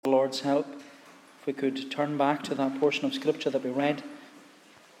the Lord's help, if we could turn back to that portion of Scripture that we read.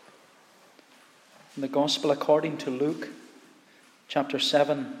 In the Gospel according to Luke, chapter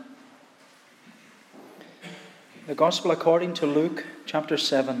 7. The Gospel according to Luke, chapter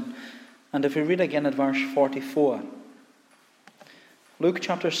 7. And if we read again at verse 44. Luke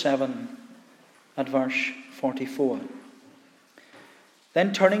chapter 7, at verse 44.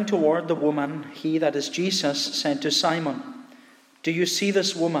 Then turning toward the woman, he, that is Jesus, said to Simon, "Do you see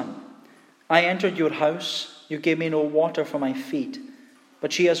this woman? I entered your house. You gave me no water for my feet,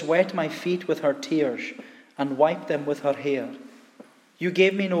 but she has wet my feet with her tears and wiped them with her hair. You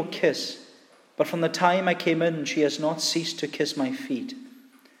gave me no kiss, but from the time I came in, she has not ceased to kiss my feet.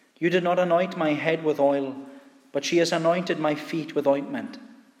 You did not anoint my head with oil, but she has anointed my feet with ointment.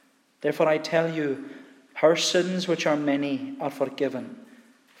 Therefore I tell you, her sins, which are many, are forgiven,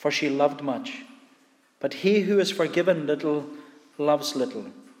 for she loved much. But he who is forgiven little loves little."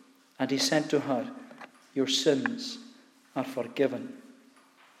 And he said to her, "Your sins are forgiven."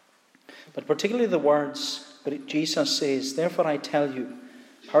 But particularly the words that Jesus says, "Therefore I tell you,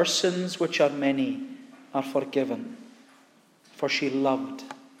 her sins, which are many, are forgiven, for she loved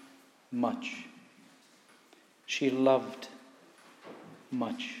much." She loved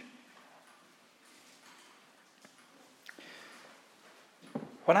much.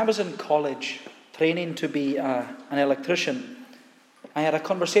 When I was in college, training to be an electrician, I had a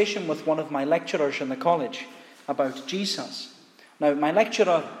conversation with one of my lecturers in the college about Jesus. Now, my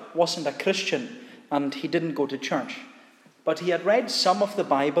lecturer wasn't a Christian and he didn't go to church, but he had read some of the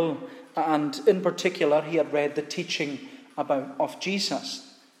Bible, and in particular, he had read the teaching of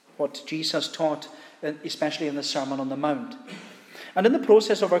Jesus, what Jesus taught, especially in the Sermon on the Mount. And in the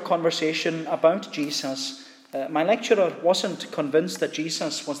process of our conversation about Jesus, my lecturer wasn't convinced that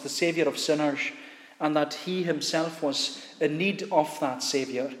Jesus was the Saviour of sinners and that he himself was in need of that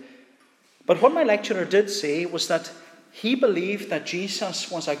Saviour. But what my lecturer did say was that he believed that Jesus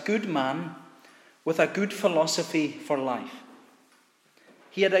was a good man with a good philosophy for life.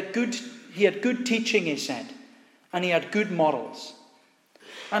 He had good teaching, he said, and he had good morals.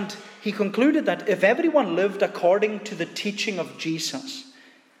 And he concluded that if everyone lived according to the teaching of Jesus,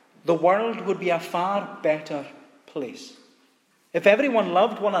 the world would be a far better place. If everyone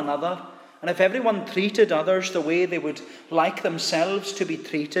loved one another, and if everyone treated others the way they would like themselves to be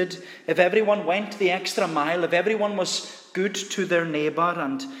treated, if everyone went the extra mile, if everyone was good to their neighbour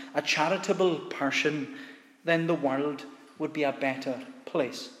and a charitable person, then the world would be a better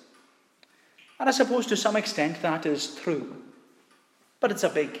place. And I suppose to some extent that is true. But it's a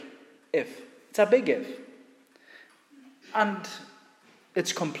big if. It's a big if. And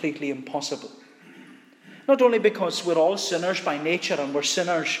it's completely impossible. Not only because we're all sinners by nature and we're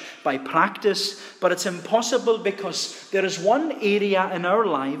sinners by practice, but it's impossible because there is one area in our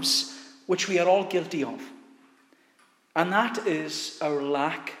lives which we are all guilty of. And that is our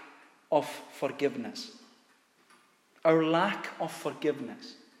lack of forgiveness. Our lack of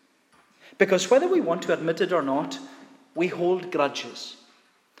forgiveness. Because whether we want to admit it or not, we hold grudges.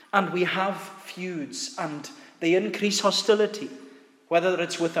 And we have feuds, and they increase hostility, whether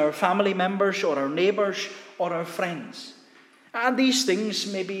it's with our family members or our neighbours or our friends. And these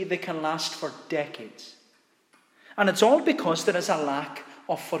things, maybe they can last for decades. And it's all because there is a lack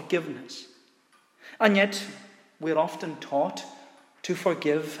of forgiveness. And yet, we're often taught to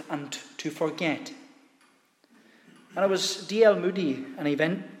forgive and to forget. And it was D.L. Moody,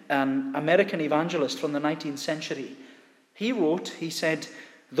 an American evangelist from the 19th century. He said,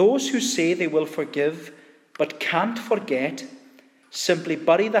 "Those who say they will forgive but can't forget simply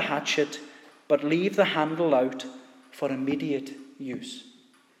bury the hatchet but leave the handle out for immediate use."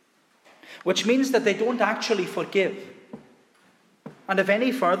 Which means that they don't actually forgive. And if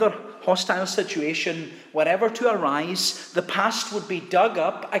any further hostile situation were ever to arise, the past would be dug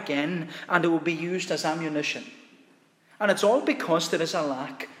up again and it would be used as ammunition. And it's all because there is a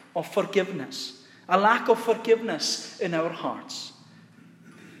lack of forgiveness. A lack of forgiveness in our hearts.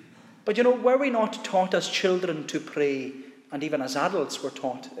 But were we not taught as children to pray, and even as adults were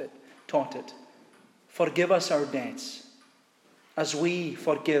taught it? Forgive us our debts, as we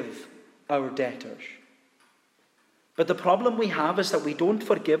forgive our debtors. But the problem we have is that we don't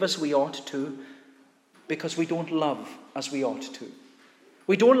forgive as we ought to, because we don't love as we ought to.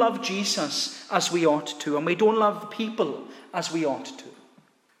 We don't love Jesus as we ought to, and we don't love people as we ought to.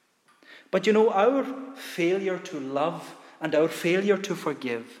 But our failure to love and our failure to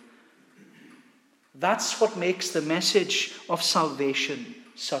forgive, that's what makes the message of salvation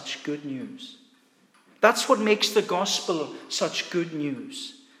such good news. That's what makes the gospel such good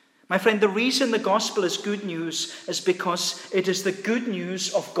news. My friend, the reason the gospel is good news is because it is the good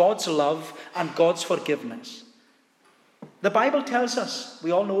news of God's love and God's forgiveness. The Bible tells us,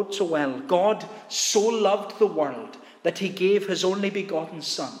 we all know it so well, God so loved the world that he gave his only begotten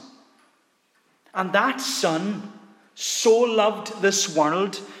Son. And that Son so loved this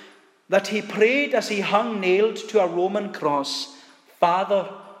world that he prayed as he hung nailed to a Roman cross, Father,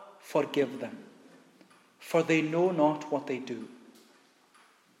 forgive them, for they know not what they do.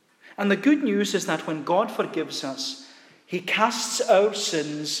 And the good news is that when God forgives us, he casts our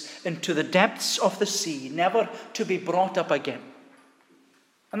sins into the depths of the sea, never to be brought up again.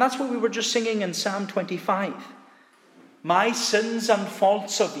 And that's what we were just singing in Psalm 25. My sins and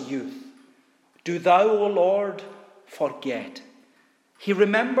faults of youth, do thou, O Lord, forget. He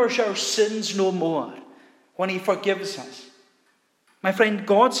remembers our sins no more when he forgives us. My friend,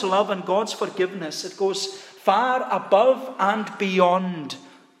 God's love and God's forgiveness, it goes far above and beyond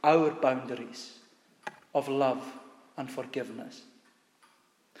our boundaries of love and forgiveness.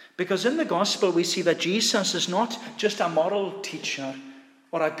 Because in the gospel we see that Jesus is not just a moral teacher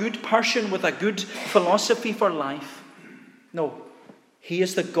or a good person with a good philosophy for life. No, he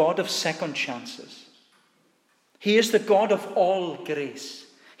is the God of second chances. He is the God of all grace.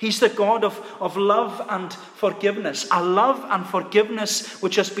 He's the God of love and forgiveness. A love and forgiveness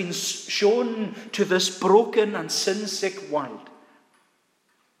which has been shown to this broken and sin-sick world.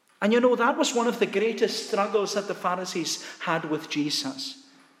 And you know, that was one of the greatest struggles that the Pharisees had with Jesus.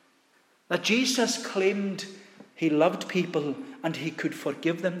 That Jesus claimed he loved people and he could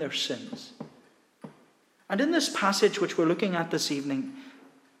forgive them their sins. And in this passage which we're looking at this evening,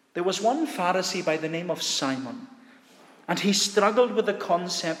 there was one Pharisee by the name of Simon. And he struggled with the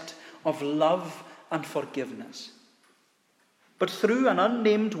concept of love and forgiveness. But through an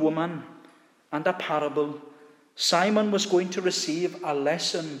unnamed woman and a parable, Simon was going to receive a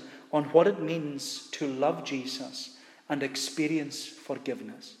lesson on what it means to love Jesus and experience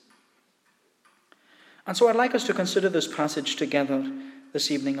forgiveness. And so I'd like us to consider this passage together this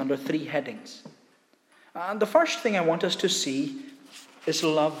evening under three headings. And the first thing I want us to see is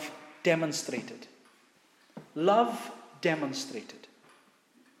love demonstrated. Love demonstrated.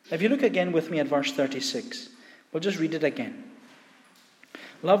 If you look again with me at verse 36, we'll just read it again.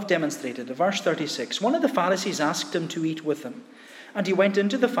 Love demonstrated. Verse 36. One of the Pharisees asked him to eat with him. And he went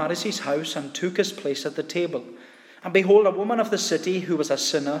into the Pharisee's house and took his place at the table. And behold, a woman of the city who was a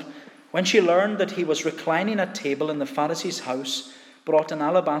sinner, when she learned that he was reclining at table in the Pharisee's house, brought an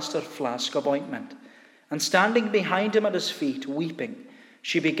alabaster flask of ointment. And standing behind him at his feet, weeping,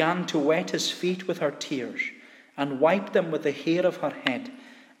 she began to wet his feet with her tears, and wiped them with the hair of her head,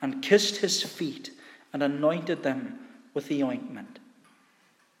 and kissed his feet, and anointed them with the ointment.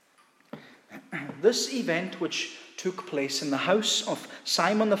 This event which took place in the house of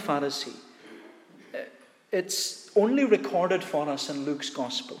Simon the Pharisee, it's only recorded for us in Luke's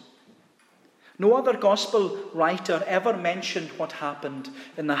gospel. No other gospel writer ever mentioned what happened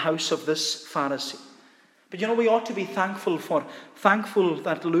in the house of this Pharisee. But you know, we ought to be thankful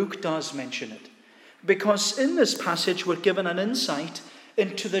that Luke does mention it. Because in this passage we're given an insight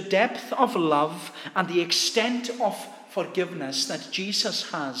into the depth of love and the extent of forgiveness that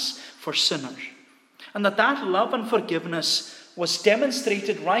Jesus has for sinners. And that love and forgiveness was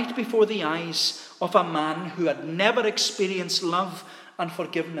demonstrated right before the eyes of a man who had never experienced love and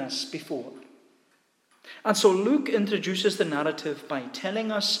forgiveness before. And so Luke introduces the narrative by telling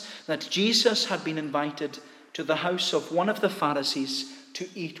us that Jesus had been invited to the house of one of the Pharisees to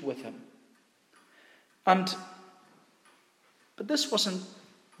eat with him. But this wasn't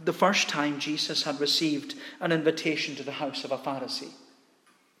the first time Jesus had received an invitation to the house of a Pharisee.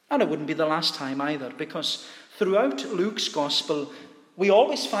 And it wouldn't be the last time either, because throughout Luke's gospel, we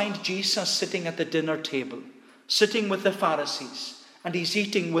always find Jesus sitting at the dinner table, sitting with the Pharisees, and he's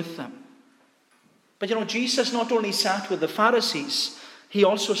eating with them. But you know, Jesus not only sat with the Pharisees, he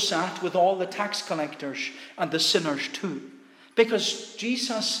also sat with all the tax collectors and the sinners too. Because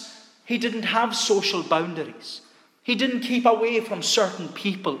Jesus, he didn't have social boundaries. He didn't keep away from certain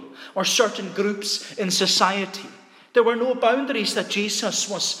people or certain groups in society. There were no boundaries that Jesus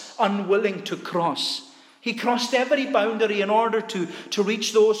was unwilling to cross. He crossed every boundary in order to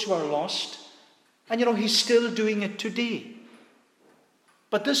reach those who are lost. And you know, he's still doing it today.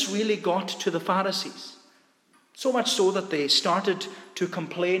 But this really got to the Pharisees. So much so that they started to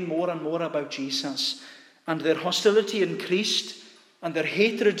complain more and more about Jesus. And their hostility increased, and their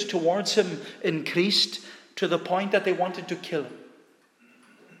hatred towards him increased to the point that they wanted to kill him.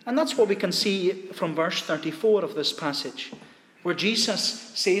 And that's what we can see from verse 34 of this passage, where Jesus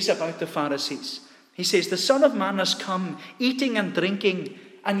says about the Pharisees. He says, "The Son of Man has come eating and drinking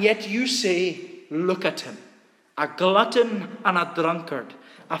and yet you say, look at him, a glutton and a drunkard,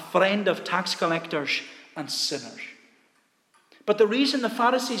 a friend of tax collectors and sinners. But the reason the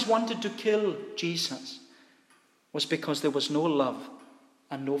Pharisees wanted to kill Jesus was because there was no love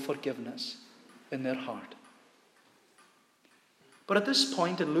and no forgiveness in their heart. But at this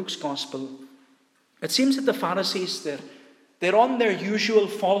point in Luke's gospel, it seems that the Pharisees, they're on their usual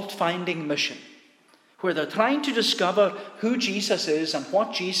fault-finding mission, where they're trying to discover who Jesus is and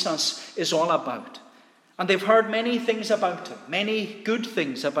what Jesus is all about. And they've heard many things about him, many good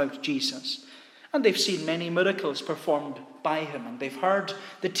things about Jesus. And they've seen many miracles performed by him, and they've heard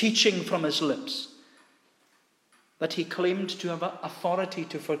the teaching from his lips that he claimed to have authority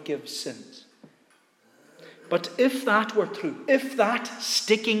to forgive sins. But if that were true, if that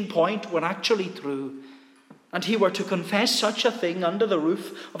sticking point were actually true, and he were to confess such a thing under the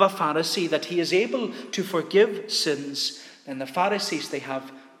roof of a Pharisee, that he is able to forgive sins, then the Pharisees, they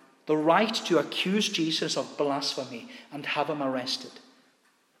have the right to accuse Jesus of blasphemy and have him arrested.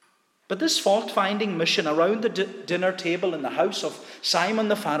 But this fault-finding mission around the dinner table in the house of Simon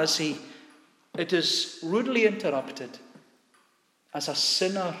the Pharisee, it is rudely interrupted as a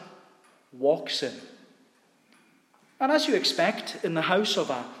sinner walks in. And as you expect, in the house of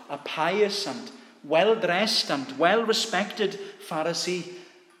a pious and well-dressed and well-respected Pharisee,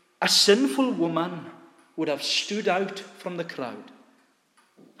 a sinful woman would have stood out from the crowd.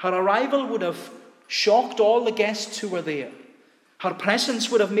 Her arrival would have shocked all the guests who were there. Her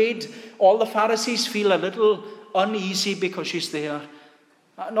presence would have made all the Pharisees feel a little uneasy because she's there.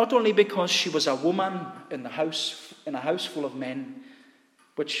 Not only because she was a woman in a house full of men,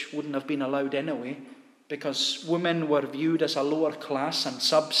 which wouldn't have been allowed anyway, because women were viewed as a lower class and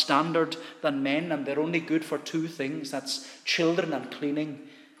substandard than men, and they're only good for two things, that's children and cleaning.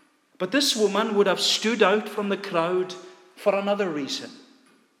 But this woman would have stood out from the crowd for another reason.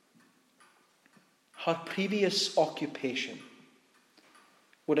 Her previous occupation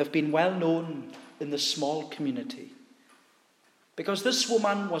would have been well known in the small community, because this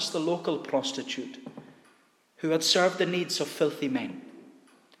woman was the local prostitute who had served the needs of filthy men.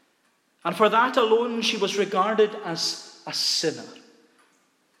 And for that alone, she was regarded as a sinner,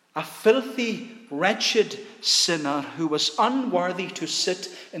 a filthy, wretched sinner who was unworthy to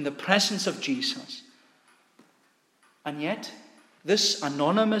sit in the presence of Jesus. And yet, this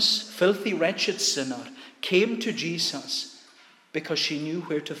anonymous, filthy, wretched sinner came to Jesus because she knew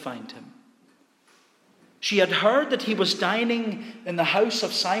where to find him. She had heard that he was dining in the house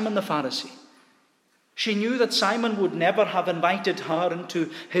of Simon the Pharisee. She knew that Simon would never have invited her into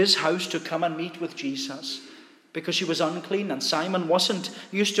his house to come and meet with Jesus because she was unclean, and Simon wasn't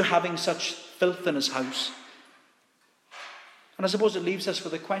used to having such filth in his house. And I suppose it leaves us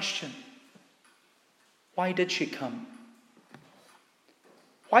with a question. Why did she come?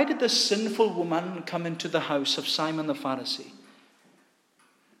 Why did this sinful woman come into the house of Simon the Pharisee?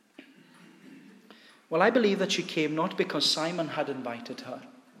 Well, I believe that she came not because Simon had invited her,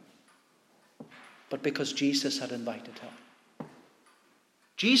 but because Jesus had invited her.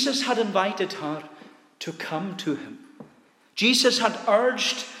 Jesus had invited her to come to him. Jesus had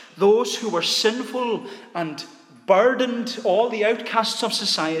urged those who were sinful and burdened, all the outcasts of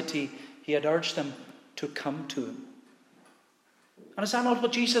society, he had urged them to come to him. And is that not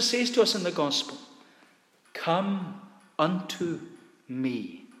what Jesus says to us in the gospel? Come unto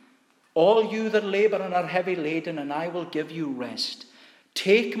me, all you that labor and are heavy laden, and I will give you rest.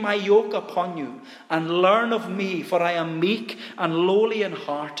 Take my yoke upon you and learn of me, for I am meek and lowly in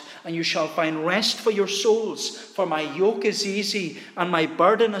heart, and you shall find rest for your souls. For my yoke is easy and my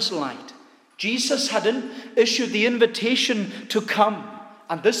burden is light. Jesus had issued the invitation to come,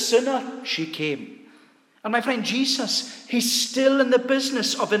 and this sinner, she came. And my friend, Jesus, he's still in the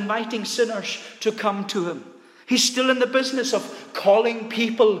business of inviting sinners to come to him. He's still in the business of calling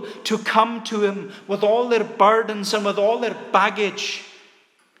people to come to him with all their burdens and with all their baggage,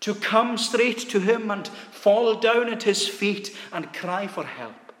 to come straight to him and fall down at his feet and cry for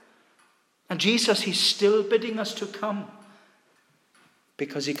help. And Jesus, he's still bidding us to come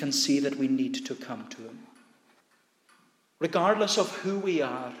because he can see that we need to come to him. Regardless of who we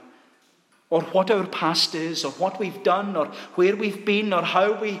are, or what our past is, or what we've done, or where we've been, or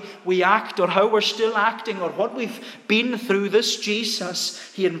how we act, or how we're still acting, or what we've been through, this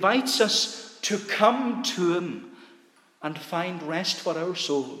Jesus, he invites us to come to him and find rest for our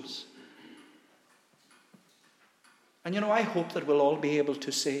souls. And I hope that we'll all be able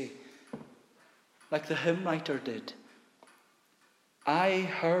to say, like the hymn writer did, I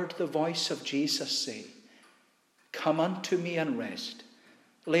heard the voice of Jesus say, come unto me and rest,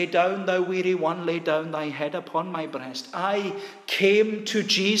 Lay down, thou weary one, lay down thy head upon my breast. I came to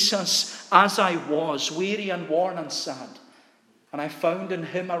Jesus as I was, weary and worn and sad. And I found in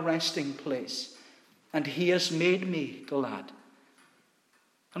him a resting place. And he has made me glad.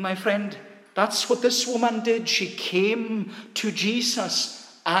 And my friend, that's what this woman did. She came to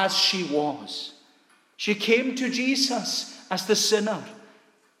Jesus as she was. She came to Jesus as the sinner,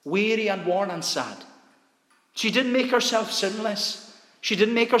 weary and worn and sad. She didn't make herself sinless. She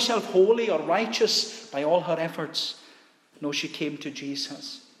didn't make herself holy or righteous by all her efforts. No, she came to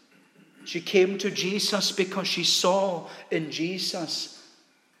Jesus. She came to Jesus because she saw in Jesus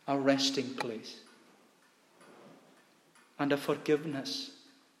a resting place and a forgiveness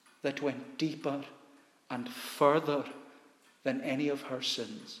that went deeper and further than any of her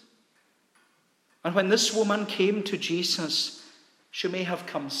sins. And when this woman came to Jesus, she may have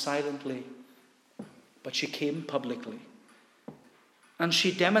come silently, but she came publicly. And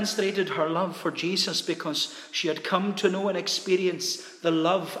she demonstrated her love for Jesus because she had come to know and experience the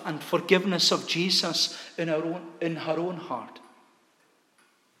love and forgiveness of Jesus in her own heart.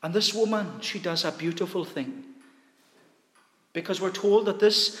 And this woman, she does a beautiful thing. Because we're told that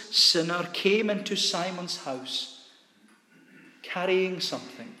this sinner came into Simon's house carrying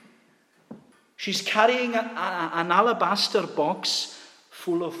something. She's carrying an alabaster box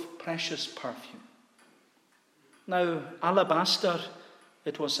full of precious perfume. Now, alabaster,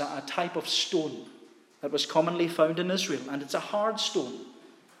 it was a type of stone that was commonly found in Israel, and it's a hard stone.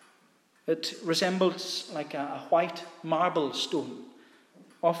 It resembles like a white marble stone,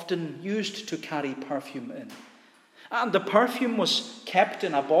 often used to carry perfume in. And the perfume was kept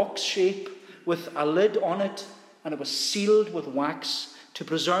in a box shape with a lid on it, and it was sealed with wax to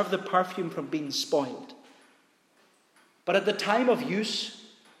preserve the perfume from being spoiled. But at the time of use,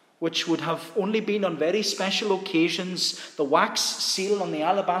 which would have only been on very special occasions, the wax seal on the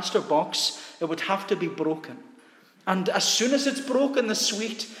alabaster box, it would have to be broken. And as soon as it's broken, the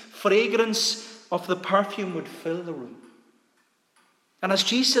sweet fragrance of the perfume would fill the room. And as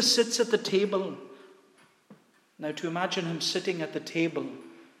Jesus sits at the table, now to imagine him sitting at the table,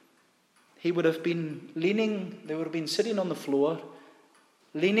 he would have been they would have been sitting on the floor,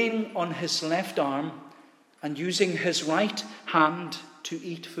 leaning on his left arm and using his right hand to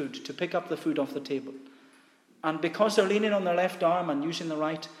eat food, to pick up the food off the table. And because they're leaning on their left arm and using the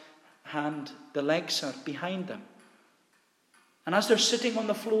right hand, the legs are behind them. And as they're sitting on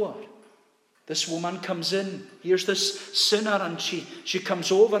the floor, this woman comes in. Here's this sinner, and she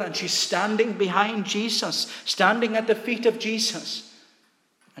comes over and she's standing behind Jesus, standing at the feet of Jesus.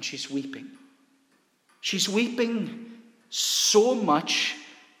 And she's weeping. She's weeping so much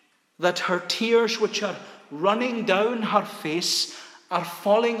that her tears, which are running down her face, are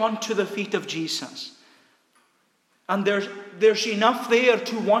falling onto the feet of Jesus. And there's enough there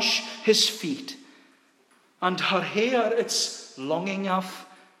to wash his feet. And her hair, it's long enough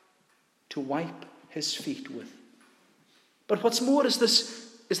to wipe his feet with. But what's more is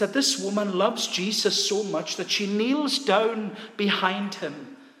that this woman loves Jesus so much that she kneels down behind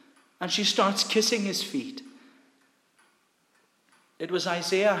him and she starts kissing his feet. It was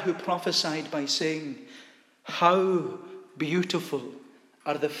Isaiah who prophesied by saying, "How beautiful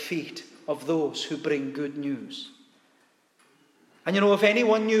are the feet of those who bring good news." And you know, if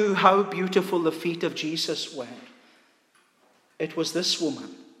anyone knew how beautiful the feet of Jesus were, it was this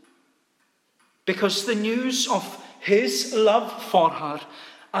woman. Because the news of his love for her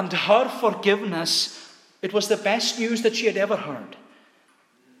and her forgiveness, it was the best news that she had ever heard.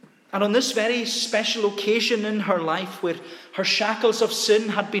 And on this very special occasion in her life, where her shackles of sin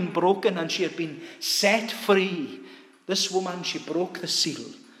had been broken and she had been set free, this woman, she broke the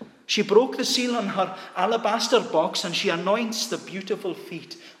seal. She broke the seal on her alabaster box and she anoints the beautiful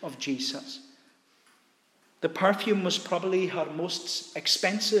feet of Jesus. The perfume was probably her most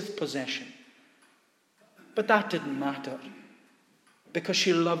expensive possession. But that didn't matter, because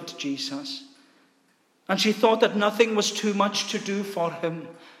she loved Jesus. And she thought that nothing was too much to do for him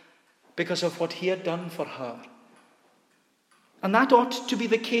because of what he had done for her. And that ought to be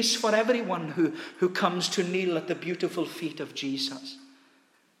the case for everyone who comes to kneel at the beautiful feet of Jesus.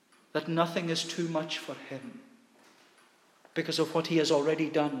 That nothing is too much for him because of what he has already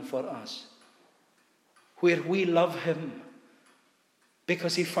done for us. Where we love him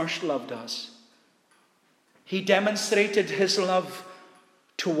because he first loved us. He demonstrated his love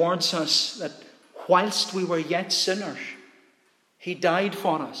towards us, that whilst we were yet sinners, he died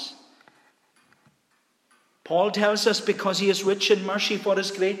for us. Paul tells us, because he is rich in mercy, for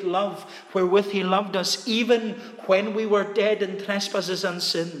his great love wherewith he loved us, even when we were dead in trespasses and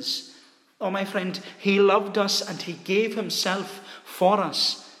sins, Oh, my friend, he loved us and he gave himself for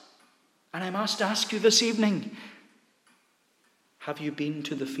us. And I must ask you this evening, have you been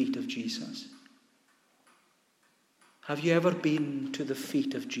to the feet of Jesus? Have you ever been to the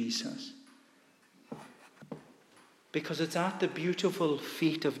feet of Jesus? Because it's at the beautiful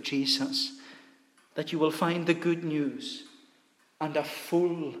feet of Jesus that you will find the good news and a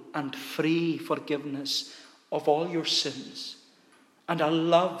full and free forgiveness of all your sins. And a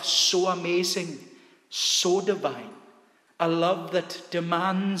love so amazing, so divine. A love that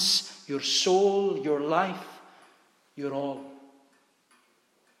demands your soul, your life, your all.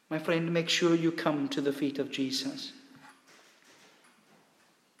 My friend, make sure you come to the feet of Jesus.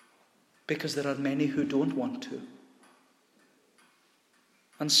 Because there are many who don't want to.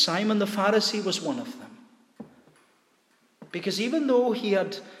 And Simon the Pharisee was one of them. Because even though he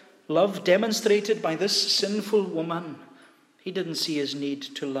had love demonstrated by this sinful woman, he didn't see his need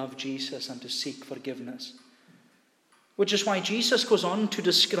to love Jesus and to seek forgiveness. Which is why Jesus goes on to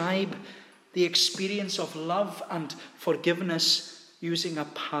describe the experience of love and forgiveness using a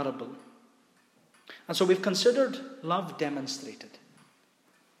parable. And so we've considered love demonstrated.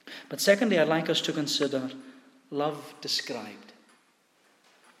 But secondly, I'd like us to consider love described.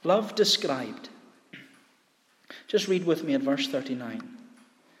 Love described. Just read with me at verse 39.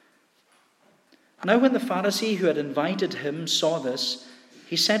 Now when the Pharisee who had invited him saw this,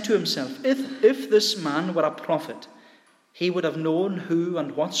 he said to himself, if this man were a prophet, he would have known who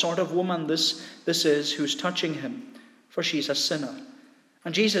and what sort of woman this is who's touching him, for she's a sinner.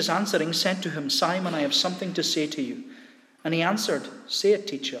 And Jesus answering said to him, Simon, I have something to say to you. And he answered, Say it,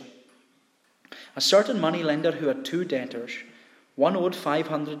 teacher. A certain moneylender who had 2 debtors, one owed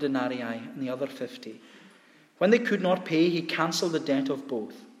 500 denarii and the other 50. When they could not pay, he cancelled the debt of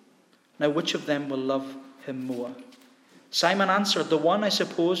both. Now which of them will love him more? Simon answered, the one, I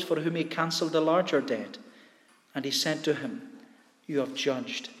suppose, for whom he cancelled the larger debt. And he said to him, You have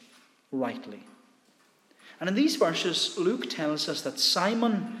judged rightly. And in these verses, Luke tells us that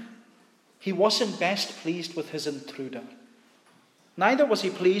Simon, he wasn't best pleased with his intruder. Neither was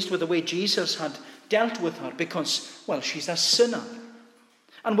he pleased with the way Jesus had dealt with her because, well, she's a sinner.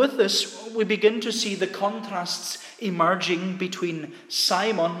 And with this, we begin to see the contrasts emerging between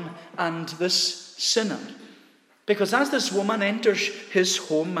Simon and this sinner. Because as this woman enters his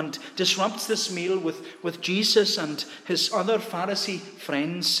home and disrupts this meal with Jesus and his other Pharisee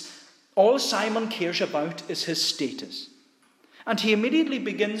friends, all Simon cares about is his status. And he immediately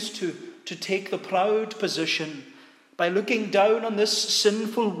begins to take the proud position by looking down on this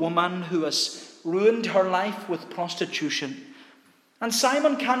sinful woman who has ruined her life with prostitution. And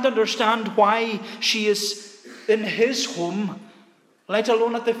Simon can't understand why she is in his home, let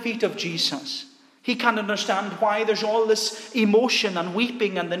alone at the feet of Jesus. He can't understand why there's all this emotion and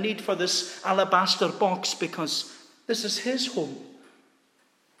weeping and the need for this alabaster box, because this is his home.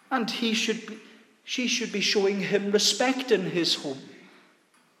 And she should be showing him respect in his home.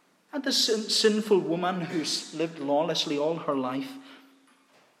 And this sinful woman who's lived lawlessly all her life,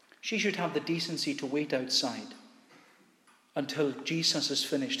 she should have the decency to wait outside until Jesus has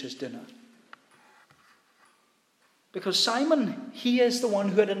finished his dinner. Because Simon, he is the one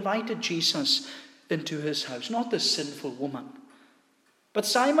who had invited Jesus into his house, not this sinful woman. But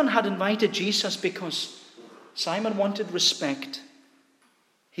Simon had invited Jesus because Simon wanted respect.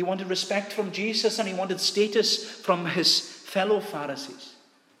 He wanted respect from Jesus and he wanted status from his fellow Pharisees.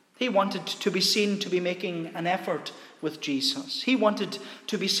 He wanted to be seen to be making an effort with Jesus. He wanted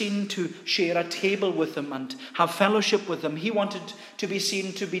to be seen to share a table with him and have fellowship with him. He wanted to be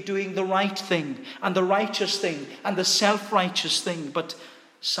seen to be doing the right thing and the righteous thing and the self-righteous thing. But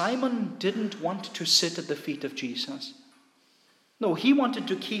Simon didn't want to sit at the feet of Jesus. No, he wanted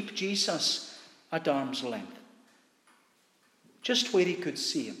to keep Jesus at arm's length, just where he could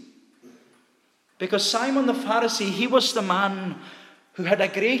see him. Because Simon the Pharisee, he was the man who had a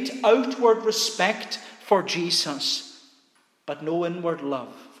great outward respect for Jesus, but no inward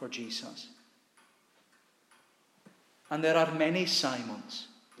love for Jesus. And there are many Simons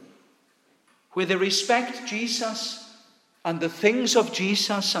where they respect Jesus and the things of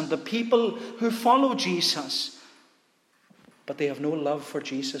Jesus and the people who follow Jesus, but they have no love for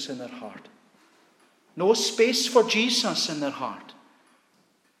Jesus in their heart. No space for Jesus in their heart.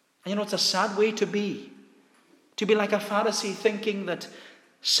 And you know, it's a sad way to be. To be like a Pharisee, thinking that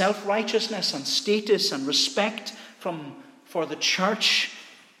self-righteousness and status and respect for the church,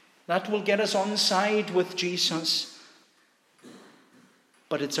 that will get us on side with Jesus.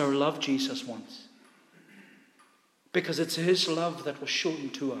 But it's our love Jesus wants. Because it's his love that was shown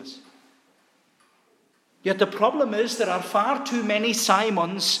to us. Yet the problem is there are far too many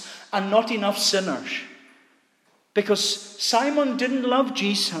Simons and not enough sinners. Because Simon didn't love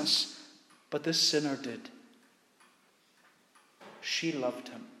Jesus, but this sinner did. She loved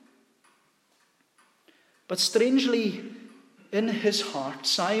him. But strangely, in his heart,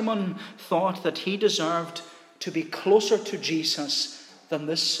 Simon thought that he deserved to be closer to Jesus than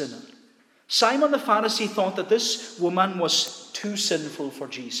this sinner. Simon the Pharisee thought that this woman was too sinful for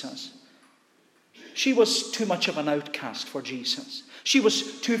Jesus. She was too much of an outcast for Jesus. She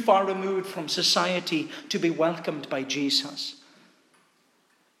was too far removed from society to be welcomed by Jesus.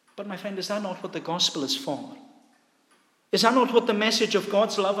 But my friend, is that not what the gospel is for? Is that not what the message of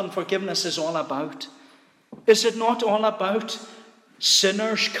God's love and forgiveness is all about? Is it not all about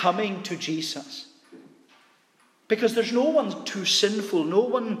sinners coming to Jesus? Because there's no one too sinful, no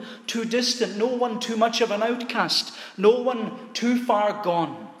one too distant, no one too much of an outcast, no one too far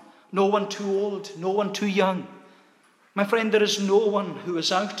gone, no one too old, no one too young. My friend, there is no one who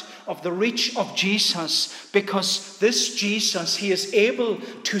is out of the reach of Jesus, because this Jesus, he is able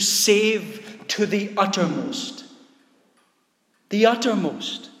to save to the uttermost. The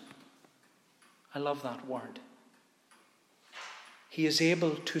uttermost. I love that word. He is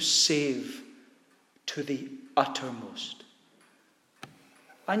able to save to the uttermost.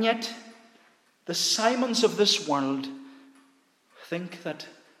 And yet, the Simons of this world think that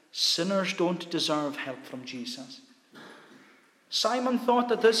sinners don't deserve help from Jesus. Simon thought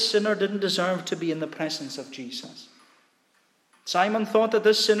that this sinner didn't deserve to be in the presence of Jesus. Simon thought that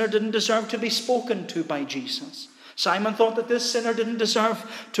this sinner didn't deserve to be spoken to by Jesus. Simon thought that this sinner didn't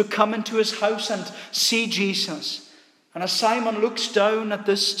deserve to come into his house and see Jesus. And as Simon looks down at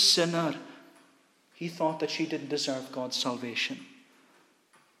this sinner, he thought that she didn't deserve God's salvation.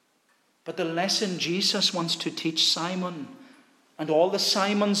 But the lesson Jesus wants to teach Simon and all the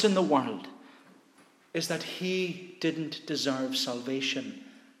Simons in the world is that he didn't deserve salvation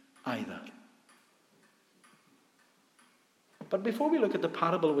either. But before we look at the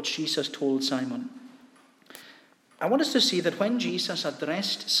parable which Jesus told Simon, I want us to see that when Jesus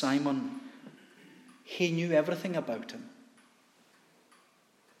addressed Simon, he knew everything about him.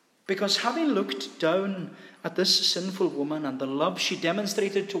 Because having looked down at this sinful woman and the love she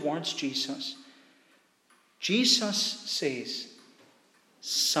demonstrated towards Jesus, Jesus says,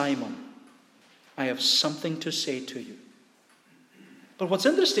 Simon, I have something to say to you. But what's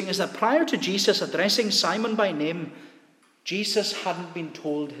interesting is that prior to Jesus addressing Simon by name, Jesus hadn't been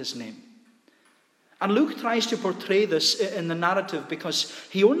told his name. And Luke tries to portray this in the narrative because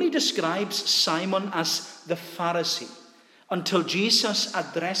he only describes Simon as the Pharisee until Jesus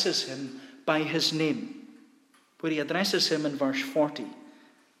addresses him by his name, where he addresses him in verse 40.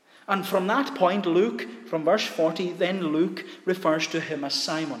 And from that point, from verse 40, then Luke refers to him as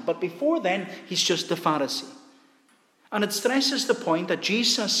Simon. But before then, he's just the Pharisee. And it stresses the point that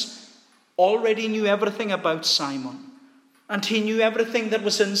Jesus already knew everything about Simon. And he knew everything that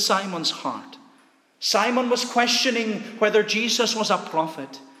was in Simon's heart. Simon was questioning whether Jesus was a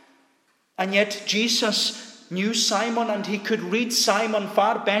prophet. And yet Jesus knew Simon, and he could read Simon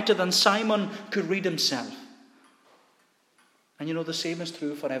far better than Simon could read himself. And you know, the same is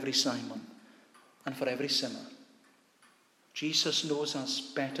true for every Simon and for every sinner. Jesus knows us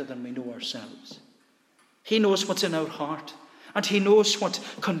better than we know ourselves. He knows what's in our heart, and he knows what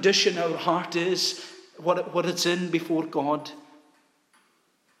condition our heart is, what it's in before God.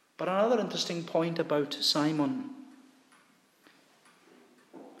 But another interesting point about Simon,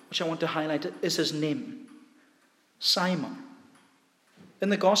 which I want to highlight, is his name. Simon. In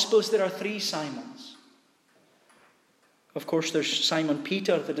the Gospels, there are 3 Simons. Of course, there's Simon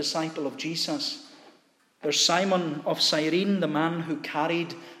Peter, the disciple of Jesus. There's Simon of Cyrene, the man who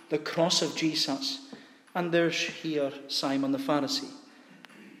carried the cross of Jesus. And there's here Simon the Pharisee.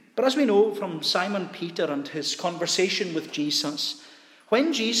 But as we know from Simon Peter and his conversation with Jesus,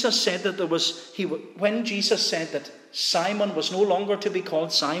 when Jesus said that Simon was no longer to be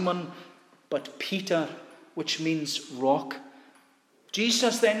called Simon, but Peter, which means rock,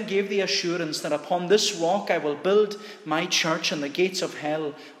 Jesus then gave the assurance that upon this rock I will build my church, and the gates of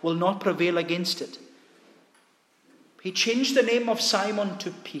hell will not prevail against it. He changed the name of Simon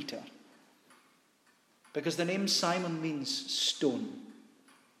to Peter, because the name Simon means stone.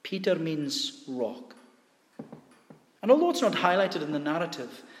 Peter means rock. And although it's not highlighted in the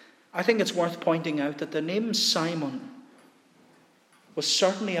narrative, I think it's worth pointing out that the name Simon was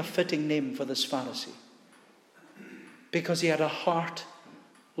certainly a fitting name for this Pharisee, because he had a heart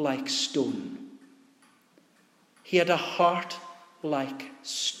like stone. He had a heart like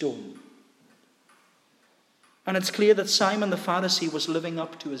stone. And it's clear that Simon the Pharisee was living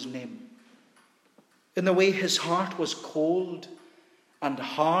up to his name. in the way his heart was cold and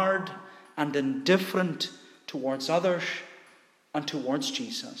hard and indifferent towards others and towards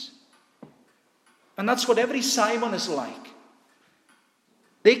Jesus. And that's what every Simon is like.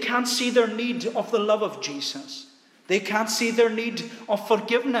 They can't see their need of the love of Jesus. They can't see their need of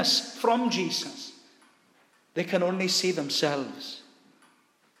forgiveness from Jesus. They can only see themselves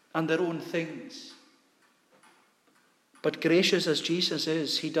and their own things. But gracious as Jesus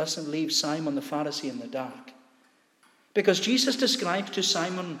is, he doesn't leave Simon the Pharisee in the dark. Because Jesus describes to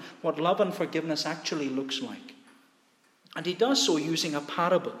Simon what love and forgiveness actually looks like. And he does so using a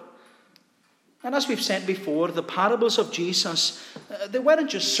parable. And as we've said before, the parables of Jesus, they weren't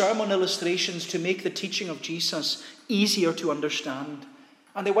just sermon illustrations to make the teaching of Jesus easier to understand.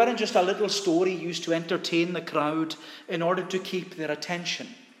 And they weren't just a little story used to entertain the crowd in order to keep their attention.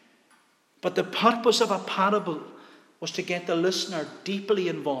 But the purpose of a parable was to get the listener deeply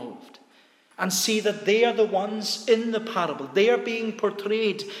involved and see that they are the ones in the parable. They are being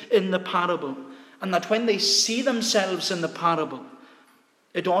portrayed in the parable. And that when they see themselves in the parable,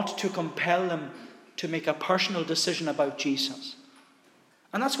 it ought to compel them to make a personal decision about Jesus.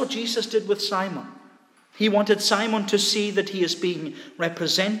 And that's what Jesus did with Simon. He wanted Simon to see that he is being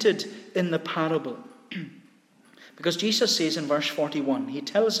represented in the parable. Because Jesus says in verse 41, he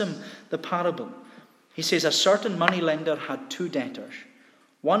tells him the parable. He says, a certain moneylender had 2 debtors.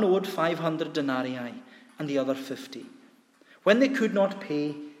 One owed 500 denarii and the other 50. When they could not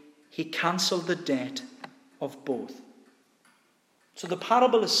pay, he cancelled the debt of both. So the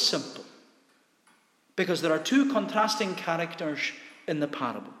parable is simple, because there are 2 contrasting characters in the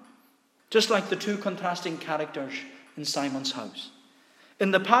parable, just like the 2 contrasting characters in Simon's house.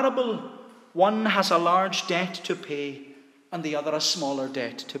 In the parable, one has a large debt to pay and the other a smaller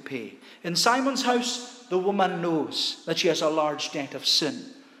debt to pay. In Simon's house, the woman knows that she has a large debt of sin,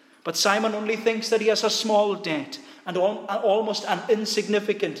 but Simon only thinks that he has a small debt and almost an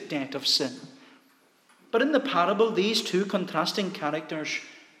insignificant debt of sin. But in the parable, these 2 contrasting characters,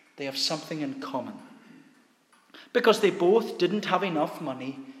 they have something in common. Because they both didn't have enough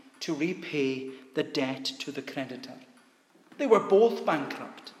money to repay the debt to the creditor. They were both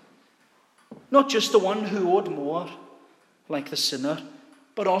bankrupt. Not just the one who owed more, like the sinner,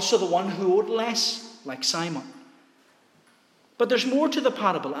 but also the one who owed less, like Simon. But there's more to the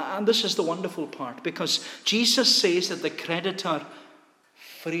parable, and this is the wonderful part, because Jesus says that the creditor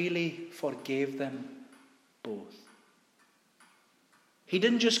freely forgave them both. He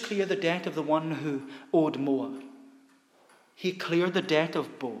didn't just clear the debt of the one who owed more. He cleared the debt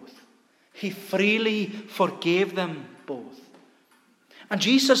of both. He freely forgave them both. And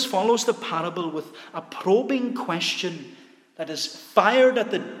Jesus follows the parable with a probing question that is fired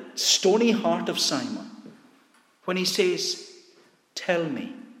at the stony heart of Simon when he says, tell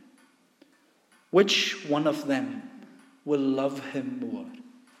me, which one of them will love him more?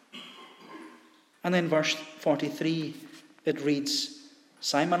 And then verse 43, it reads,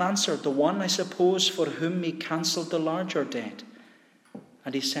 Simon answered, the one, I suppose, for whom he cancelled the larger debt.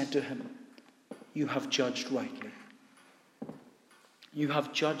 And he said to him, you have judged rightly. You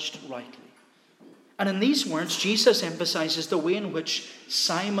have judged rightly. And in these words, Jesus emphasizes the way in which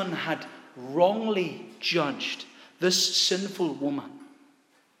Simon had wrongly judged this sinful woman.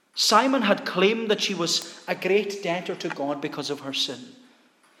 Simon had claimed that she was a great debtor to God because of her sin.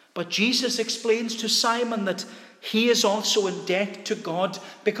 But Jesus explains to Simon that he is also in debt to God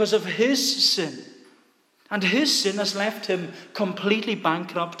because of his sin. And his sin has left him completely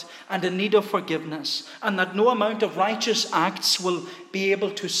bankrupt and in need of forgiveness, and that no amount of righteous acts will be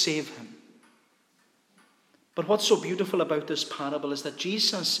able to save him. But what's so beautiful about this parable is that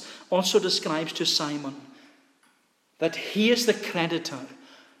Jesus also describes to Simon that he is the creditor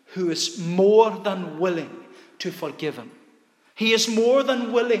who is more than willing to forgive him. He is more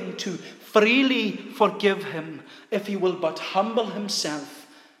than willing to freely forgive him if he will but humble himself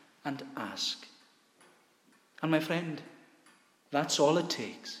and ask. And my friend, that's all it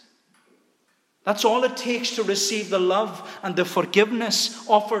takes. That's all it takes to receive the love and the forgiveness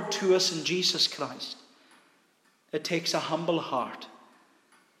offered to us in Jesus Christ. It takes a humble heart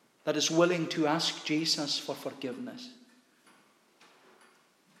that is willing to ask Jesus for forgiveness.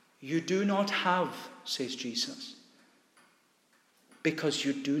 You do not have, says Jesus, because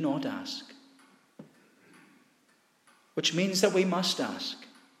you do not ask. Which means that we must ask.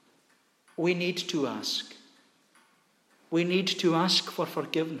 We need to ask. We need to ask for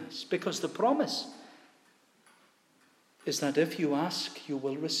forgiveness, because the promise is that if you ask, you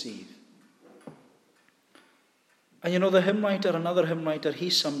will receive. And you know, the hymn writer, another hymn writer, he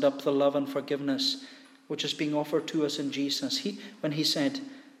summed up the love and forgiveness which is being offered to us in Jesus. When he said,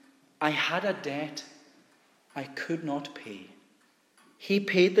 I had a debt I could not pay. He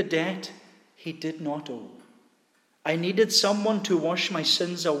paid the debt he did not owe. I needed someone to wash my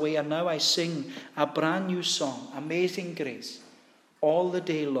sins away, and now I sing a brand new song, Amazing Grace, all the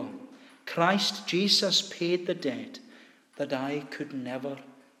day long. Christ Jesus paid the debt that I could never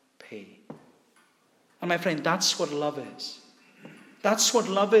pay. And my friend, that's what love is. That's what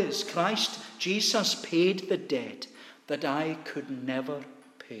love is. Christ Jesus paid the debt that I could never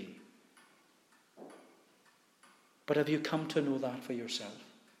pay. But have you come to know that for yourself?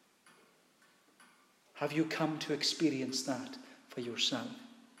 Have you come to experience that for yourself?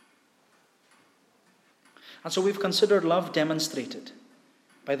 And so we've considered love demonstrated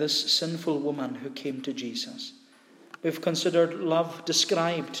by this sinful woman who came to Jesus. We've considered love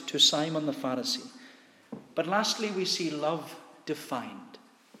described to Simon the Pharisee. But lastly, we see love defined.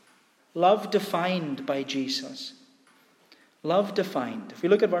 Love defined by Jesus. Love defined. If we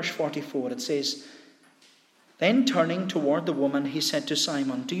look at verse 44, it says, Then turning toward the woman, he said to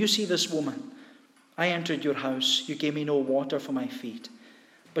Simon, Do you see this woman? I entered your house. You gave me no water for my feet,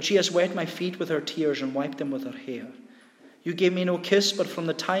 but she has wet my feet with her tears and wiped them with her hair. You gave me no kiss, but from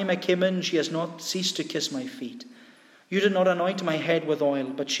the time I came in, she has not ceased to kiss my feet. You did not anoint my head with oil,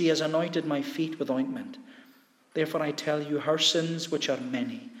 but she has anointed my feet with ointment. Therefore I tell you, her sins, which are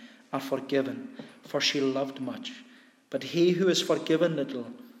many, are forgiven, for she loved much. But he who is forgiven little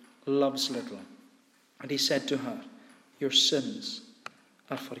loves little. And he said to her, Your sins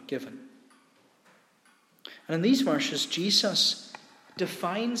are forgiven. And in these verses, Jesus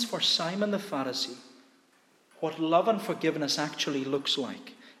defines for Simon the Pharisee what love and forgiveness actually looks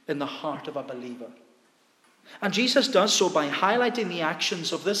like in the heart of a believer. And Jesus does so by highlighting the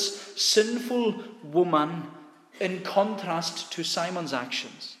actions of this sinful woman in contrast to Simon's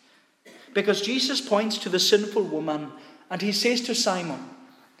actions. Because Jesus points to the sinful woman and he says to Simon,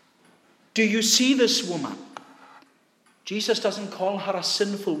 Do you see this woman? Jesus doesn't call her a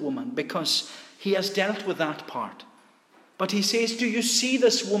sinful woman because he has dealt with that part. But he says, Do you see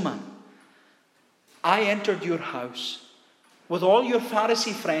this woman? I entered your house with all your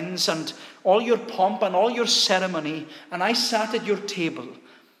Pharisee friends and all your pomp and all your ceremony, and I sat at your table.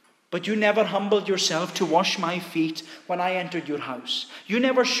 But you never humbled yourself to wash my feet when I entered your house. You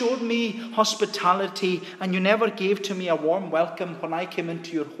never showed me hospitality, and you never gave to me a warm welcome when I came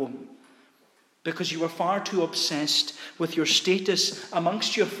into your home. Because you were far too obsessed with your status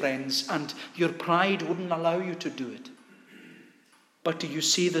amongst your friends, and your pride wouldn't allow you to do it. But do you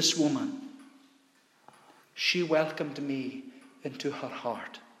see this woman? She welcomed me into her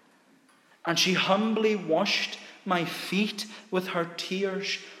heart. And she humbly washed my feet with her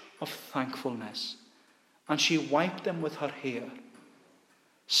tears of thankfulness. And she wiped them with her hair.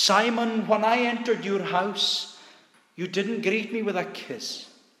 Simon, when I entered your house, you didn't greet me with a kiss.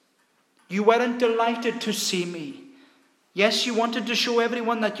 You weren't delighted to see me. Yes, you wanted to show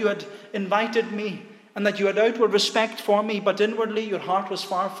everyone that you had invited me and that you had outward respect for me, but inwardly your heart was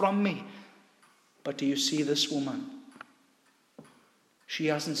far from me. But do you see this woman? She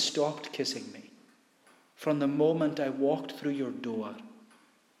hasn't stopped kissing me from the moment I walked through your door.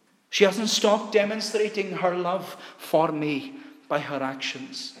 She hasn't stopped demonstrating her love for me by her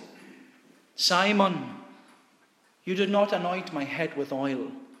actions. Simon, you did not anoint my head with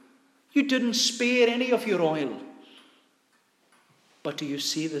oil. You didn't spare any of your oil. But do you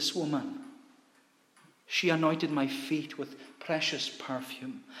see this woman? She anointed my feet with precious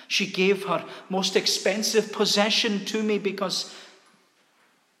perfume. She gave her most expensive possession to me because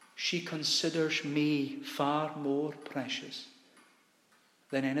she considers me far more precious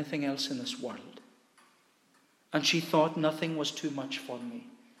than anything else in this world. And she thought nothing was too much for me.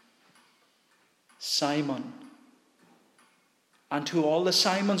 Simon, and to all the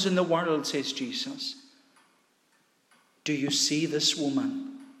Simons in the world, says Jesus, do you see this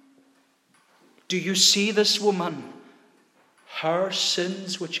woman? Do you see this woman? Her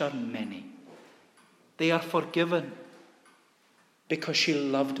sins, which are many, they are forgiven because she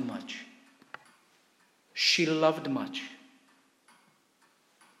loved much. She loved much.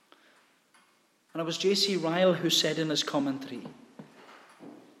 And it was J.C. Ryle who said in his commentary,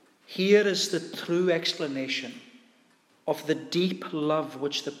 here is the true explanation of the deep love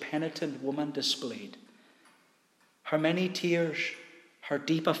which the penitent woman displayed. Her many tears, her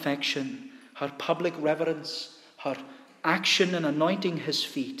deep affection, her public reverence, her action in anointing his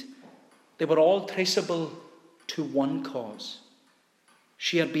feet, they were all traceable to one cause.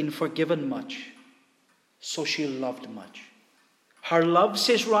 She had been forgiven much, so she loved much. Her love,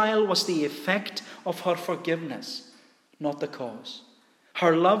 says Ryle, was the effect of her forgiveness, not the cause.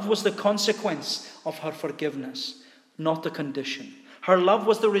 Her love was the consequence of her forgiveness, not the condition. Her love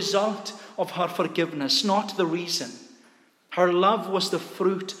was the result of her forgiveness, not the reason. Her love was the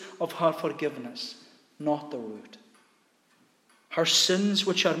fruit of her forgiveness, not the root. Her sins,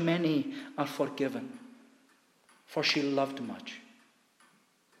 which are many, are forgiven, for she loved much.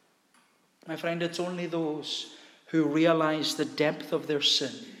 My friend, it's only those who realize the depth of their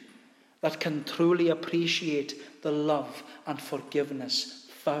sin that can truly appreciate the love and forgiveness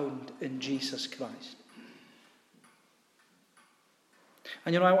found in Jesus Christ.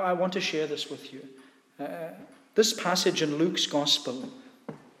 And I want to share this with you. This passage in Luke's Gospel,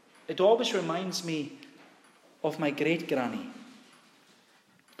 it always reminds me of my great-granny.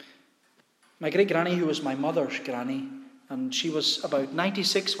 My great-granny, who was my mother's granny, and she was about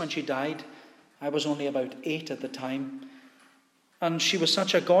 96 when she died. I was only about 8 at the time. And she was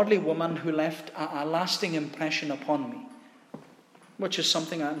such a godly woman who left a lasting impression upon me, which is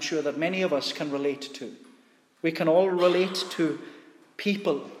something I'm sure that many of us can relate to. We can all relate to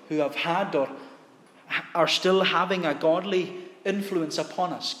people who have had or are still having a godly influence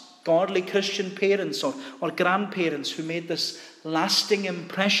upon us, godly Christian parents or grandparents who made this lasting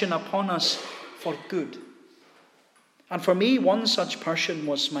impression upon us for good. And for me, one such person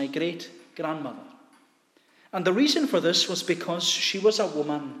was my great-grandmother. And the reason for this was because she was a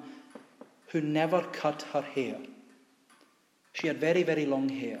woman who never cut her hair. She had very, very long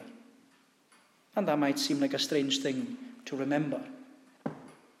hair. And that might seem like a strange thing to remember.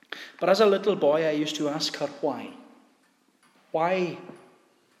 But as a little boy, I used to ask her why. Why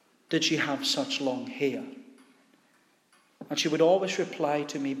did she have such long hair? And she would always reply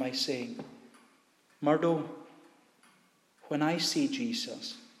to me by saying, Murdo, when I see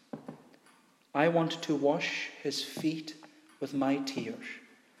Jesus, I want to wash his feet with my tears,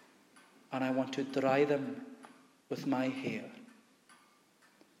 and I want to dry them with my hair.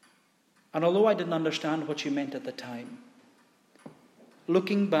 And although I didn't understand what she meant at the time,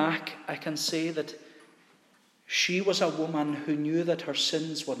 looking back, I can say that she was a woman who knew that her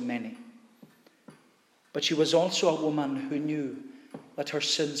sins were many, but she was also a woman who knew that her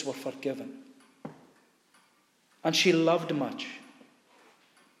sins were forgiven. And she loved much,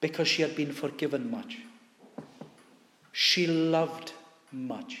 because she had been forgiven much. She loved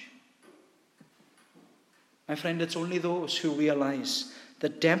much. My friend, it's only those who realize the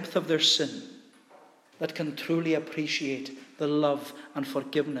depth of their sin that can truly appreciate the love and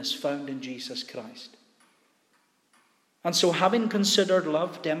forgiveness found in Jesus Christ. And so, having considered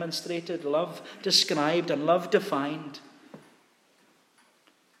love demonstrated, love described, and love defined,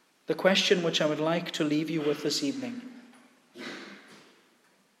 the question which I would like to leave you with this evening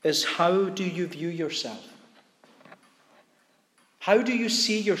is, how do you view yourself? How do you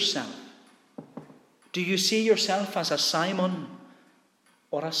see yourself? Do you see yourself as a Simon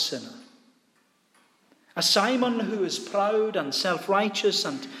or a sinner? A Simon who is proud and self-righteous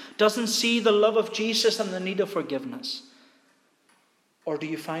and doesn't see the love of Jesus and the need of forgiveness? Or do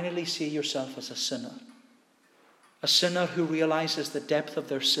you finally see yourself as a sinner? A sinner who realizes the depth of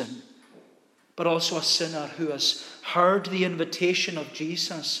their sin, but also a sinner who has heard the invitation of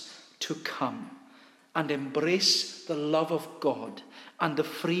Jesus to come and embrace the love of God and the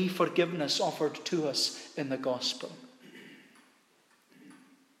free forgiveness offered to us in the gospel.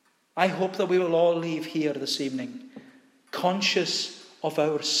 I hope that we will all leave here this evening conscious of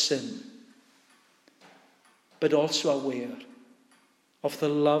our sin, but also aware of the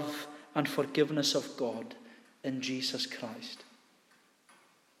love and forgiveness of God in Jesus Christ.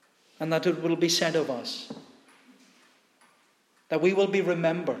 And that it will be said of us that we will be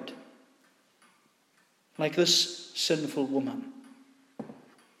remembered like this sinful woman,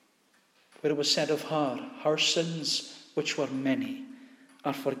 where it was said of her, her sins, which were many,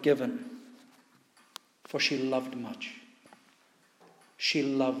 are forgiven, for she loved much. She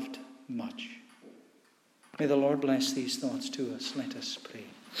loved much. May the Lord bless these thoughts to us. Let us pray.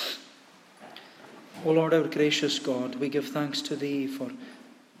 O Lord, our gracious God, we give thanks to Thee for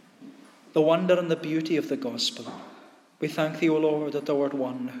the wonder and the beauty of the gospel. We thank Thee, O Lord, that Thou art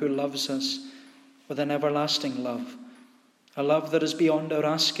one who loves us with an everlasting love, a love that is beyond our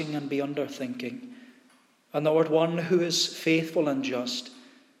asking and beyond our thinking. And Thou art one who is faithful and just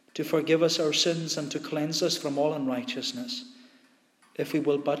to forgive us our sins and to cleanse us from all unrighteousness, if we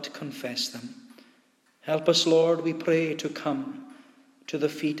will but confess them. Help us, Lord, we pray, to come to the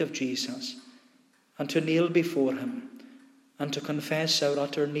feet of Jesus and to kneel before him and to confess our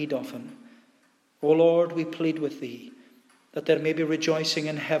utter need of him. O Lord, we plead with Thee that there may be rejoicing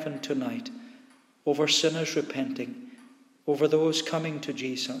in heaven tonight over sinners repenting, over those coming to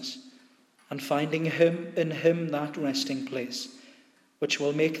Jesus and finding in him that resting place which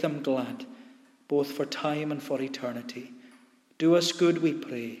will make them glad both for time and for eternity. Do us good, we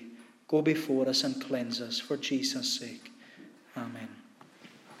pray. Go before us and cleanse us for Jesus' sake. Amen.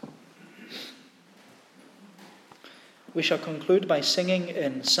 We shall conclude by singing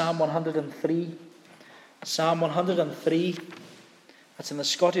in Psalm 103. Psalm 103, that's in the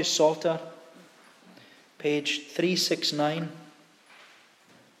Scottish Psalter, page 369.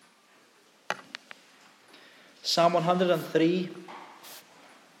 Psalm 103,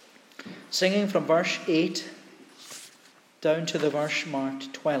 singing from verse 8 down to the verse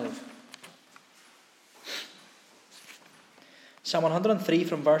marked 12. Psalm 103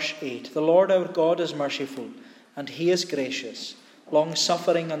 from verse 8. The Lord our God is merciful, and he is gracious,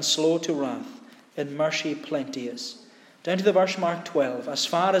 long-suffering and slow to wrath, in mercy plenteous. Down to the verse marked 12. As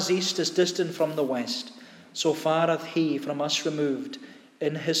far as east is distant from the west, so far hath he from us removed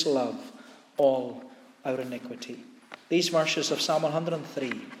in his love all our iniquity. These verses of Psalm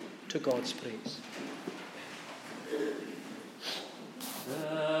 103 to God's praise.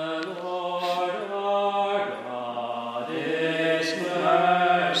 The Lord our God is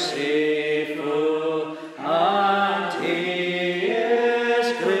merciful, and he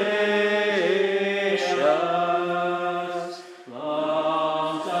is gracious,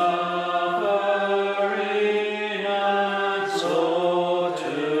 long-suffering and slow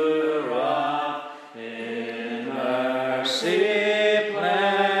to wrath, in mercy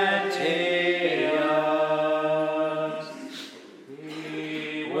plenteous.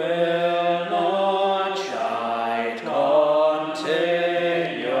 He will not chide continually,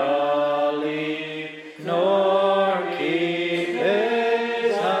 nor keep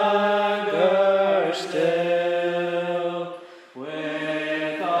his anger still.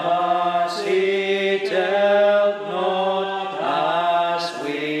 With us he dealt not as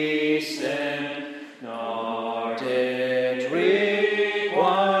we sinned, nor did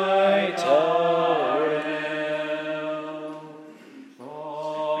requite our ill.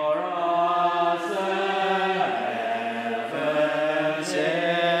 For as the heavens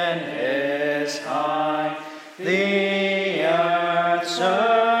in his height, the earth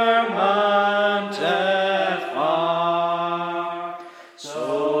surmounteth far,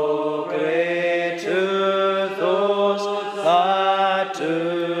 so great to those that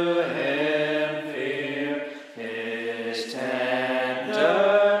do him fear, his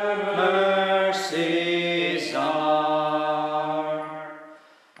tender mercies are.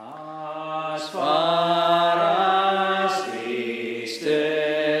 As far as east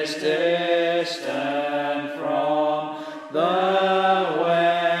is distant from the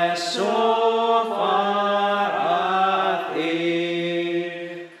west, so far hath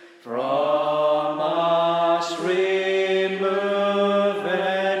he from us removed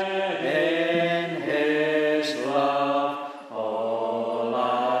in his love all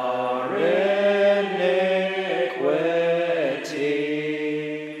our iniquity.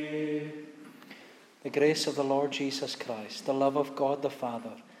 The grace of the Lord Jesus Christ, the love of God the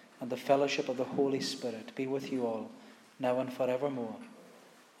Father, and the fellowship of the Holy Spirit be with you all, now and forevermore.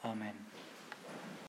 Amen.